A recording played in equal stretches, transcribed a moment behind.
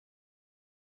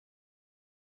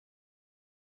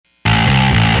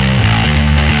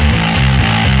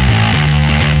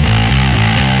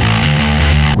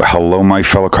but hello, my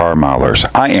fellow car modelers.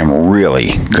 I am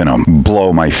really gonna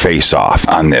blow my face off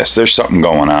on this. There's something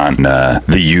going on the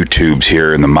YouTubes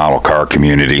here in the model car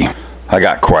community. I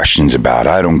got questions about it.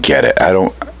 I don't get it. I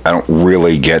don't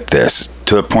really get this,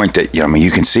 to the point that, I mean,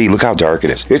 you can see, look how dark it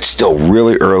is. It's still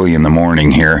really early in the morning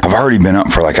here. I've already been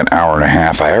up for like an hour and a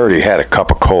half. I already had a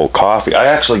cup of cold coffee. I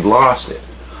actually lost it.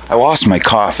 I lost my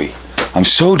coffee. I'm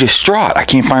so distraught. I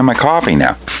can't find my coffee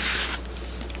now.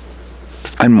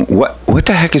 And what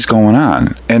the heck is going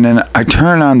on? And then I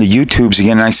turn on the YouTubes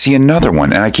again and I see another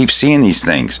one, and I keep seeing these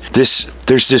things.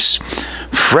 There's this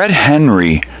Fred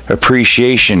Henry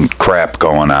appreciation crap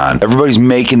going on. Everybody's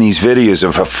making these videos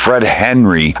of a Fred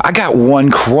Henry. I got one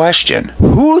question.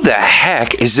 Who the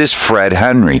heck is this Fred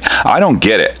Henry? I don't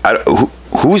get it.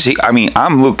 Who's he? I mean,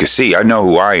 I'm Luka Cee. I know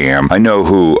who I am. I know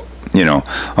who,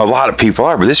 a lot of people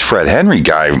are. But this Fred Henry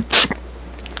guy,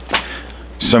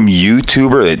 some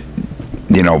YouTuber that,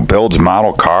 builds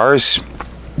model cars,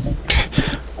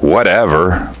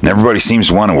 whatever. And everybody seems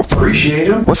to want to appreciate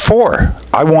him. What for?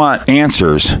 I want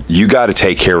answers. You got to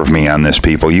take care of me on this,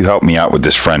 people. You help me out with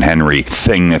this Fred Henry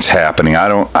thing that's happening. I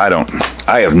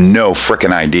have no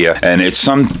freaking idea. And it's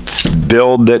some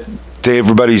build that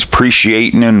everybody's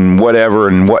appreciating and whatever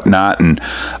and whatnot. And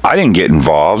I didn't get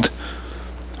involved.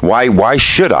 Why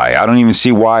should I? I don't even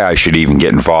see why I should even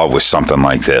get involved with something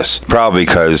like this. Probably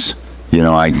because,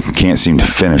 I can't seem to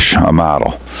finish a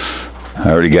model. I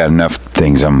already got enough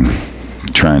things I'm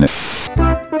trying to...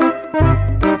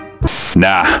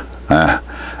 Nah,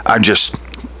 I'm just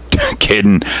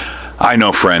kidding. I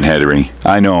know Fred Henry.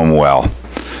 I know him well.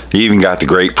 He even got the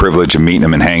great privilege of meeting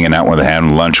him and hanging out with him,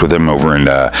 having lunch with him over in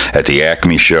at the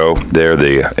Acme show there,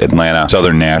 the Atlanta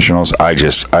Southern Nationals. I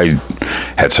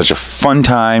had such a fun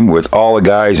time with all the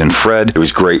guys and Fred. It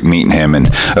was great meeting him,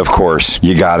 and of course,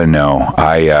 you got to know,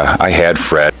 I had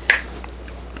Fred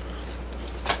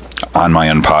on my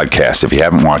own podcast. If you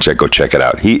haven't watched it, go check it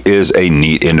out. He is a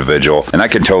neat individual, and I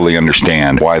can totally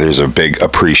understand why there's a big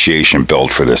appreciation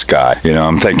build for this guy.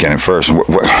 I'm thinking at first,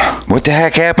 what the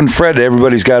heck happened, Fred?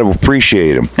 Everybody's got to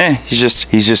appreciate him. He's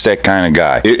just that kind of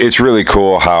guy. It's really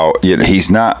cool how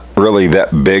he's not really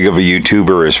that big of a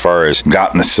YouTuber as far as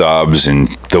gotten the subs and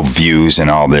the views and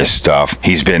all this stuff.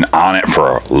 He's been on it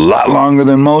for a lot longer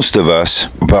than most of us,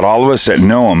 but all of us that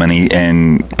know him,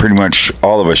 and pretty much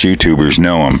all of us YouTubers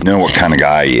know him, know what kind of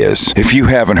guy he is. If you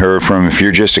haven't heard from him, if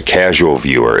you're just a casual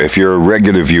viewer, if you're a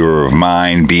regular viewer of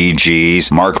mine,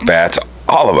 BG's, Mark Batts,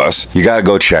 all of us, you got to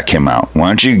go check him out. Why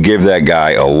don't you give that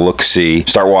guy a look-see,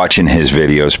 start watching his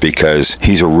videos, because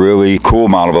he's a really cool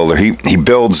model builder. He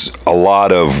builds a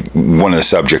lot of, one of the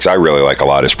subjects I really like a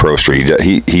lot is Pro Street.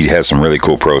 He has some really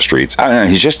cool Pro Streets. I don't know,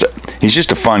 he's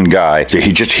just a fun guy.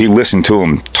 He listened to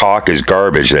him talk his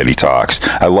garbage that he talks.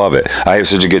 I love it. I have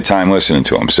such a good time listening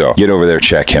to him. So get over there,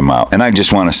 check him out. And I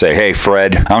just want to say, hey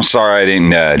Fred, I'm sorry I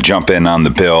didn't jump in on the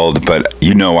build, but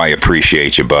I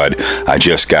appreciate you, bud. I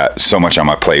just got so much on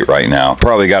my plate right now.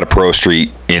 Probably got a Pro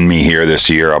Street in me here this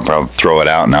year. I'll probably throw it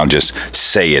out and I'll just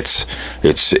say it's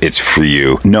for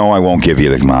you. No, I won't give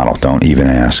you the model. Don't even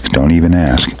ask. Don't even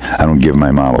ask. I don't give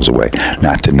my models away.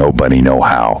 Not to nobody know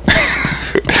how.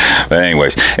 But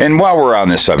anyways, and while we're on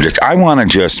this subject, I want to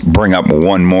just bring up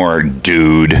one more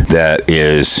dude that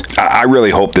is, I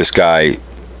really hope this guy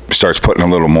starts putting a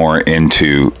little more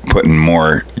into putting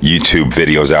more YouTube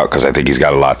videos out, because I think he's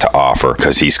got a lot to offer,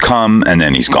 because he's come and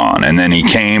then he's gone, and then he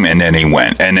came and then he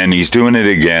went, and then he's doing it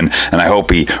again, and I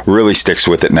hope he really sticks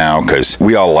with it now, because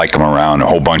we all like him around. A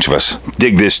whole bunch of us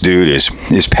dig this dude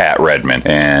is Pat Redmond,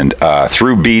 and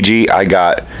through BG I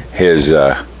got his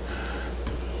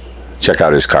check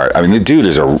out his card. I mean, the dude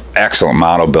is an excellent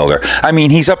model builder. I mean,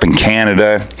 he's up in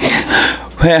Canada.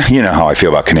 Well, you know how I feel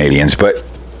about Canadians, but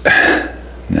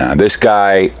now, this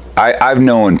guy, I've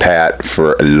known Pat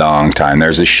for a long time.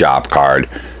 There's a shop card.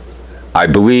 I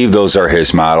believe those are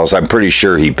his models. I'm pretty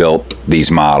sure he built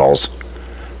these models,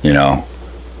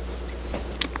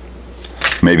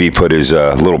 Maybe he put his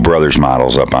little brother's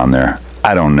models up on there.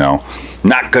 I don't know.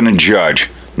 Not gonna judge.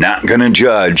 Not gonna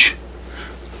judge.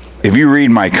 If you read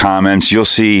my comments, you'll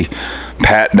see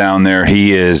Pat down there.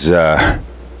 He is...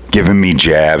 giving me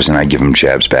jabs, and I give him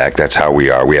jabs back. That's how we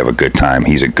are. We have a good time.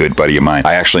 He's a good buddy of mine.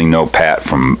 I actually know Pat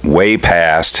from way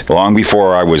past, long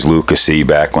before I was Luka Cee,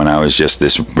 back when I was just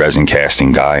this resin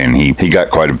casting guy, and he got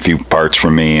quite a few parts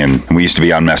from me, and we used to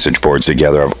be on message boards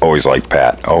together. I've always liked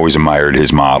Pat. Always admired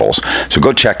his models. So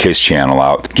go check his channel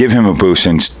out. Give him a boost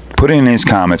and put in his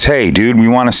comments, hey, dude, we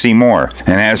want to see more.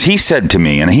 And as he said to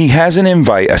me, and he has an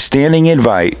invite, a standing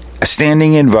invite, a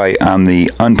standing invite on the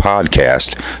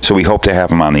Unpodcast, so we hope to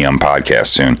have him on the Unpodcast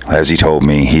soon. As he told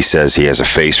me, he says he has a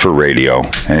face for radio,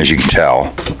 and as you can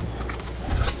tell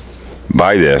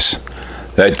by this,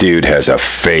 that dude has a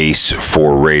face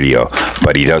for radio,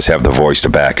 but he does have the voice to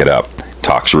back it up.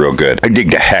 Talks real good. I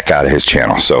dig the heck out of his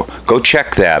channel, so go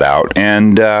check that out.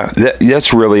 And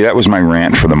that was my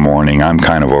rant for the morning. I'm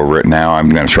kind of over it now. I'm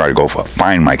going to try to go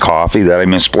find my coffee that I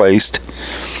misplaced.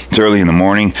 It's early in the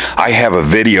morning. I have a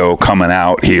video coming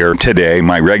out here today,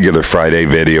 my regular Friday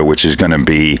video, which is going to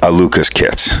be a Luka's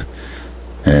kits.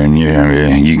 And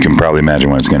you can probably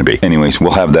imagine what it's going to be. Anyways,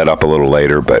 we'll have that up a little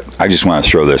later, but I just want to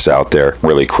throw this out there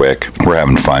really quick. We're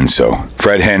having fun, so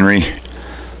Fred Henry,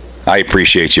 I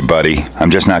appreciate you, buddy.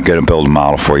 I'm just not going to build a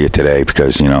model for you today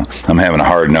because, you know, I'm having a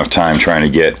hard enough time trying to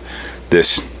get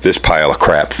this pile of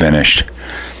crap finished.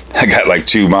 I got like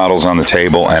 2 models on the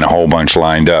table and a whole bunch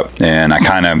lined up, and I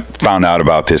kind of found out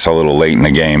about this a little late in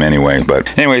the game anyway.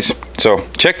 But anyways, so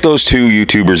check those 2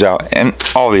 YouTubers out and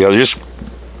all the others.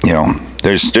 You know,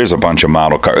 there's a bunch of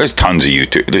model cars. There's tons of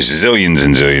YouTube. There's zillions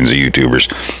and zillions of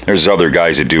YouTubers. There's other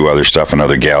guys that do other stuff and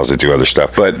other gals that do other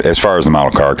stuff. But as far as the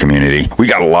model car community, we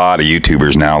got a lot of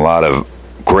YouTubers now, a lot of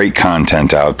great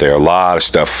content out there, a lot of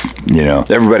stuff. You know,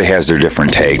 everybody has their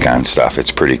different take on stuff.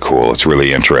 It's pretty cool. It's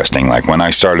really interesting. Like when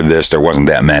I started this, there wasn't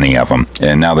that many of them,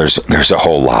 and now there's a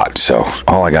whole lot. So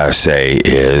all I gotta say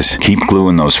is keep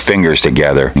gluing those fingers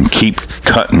together and keep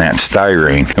cutting that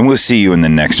styrene, and we'll see you in the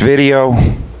next video.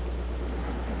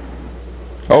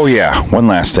 Oh yeah, one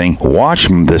last thing. Watch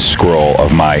the scroll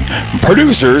of my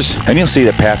producers, and you'll see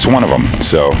that Pat's one of them.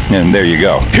 So, and there you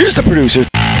go. Here's the producers.